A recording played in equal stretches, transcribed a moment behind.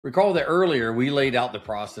Recall that earlier we laid out the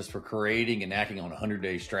process for creating and acting on a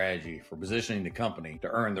 100-day strategy for positioning the company to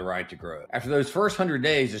earn the right to grow. After those first 100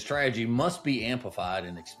 days, the strategy must be amplified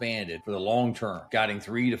and expanded for the long term, guiding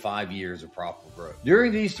 3 to 5 years of profitable growth.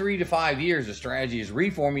 During these 3 to 5 years, the strategy is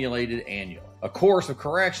reformulated annually. A course of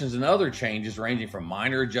corrections and other changes ranging from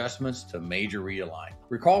minor adjustments to major realignment.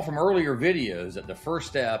 Recall from earlier videos that the first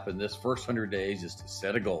step in this first 100 days is to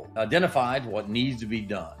set a goal. Identify what needs to be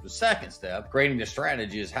done. The second step, creating the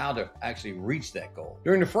strategy, is how to actually reach that goal.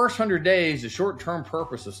 During the first 100 days, the short-term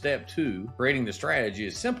purpose of step 2, creating the strategy,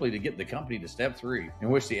 is simply to get the company to step 3, in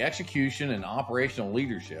which the execution and operational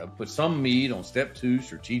leadership puts some meat on step 2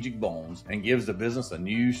 strategic bones and gives the business a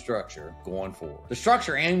new structure going forward. The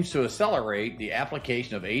structure aims to accelerate the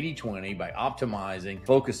application of 80-20 by optimizing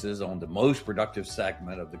focuses on the most productive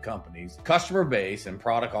segment of the company's customer base and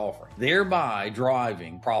product offering, thereby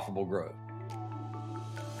driving profitable growth.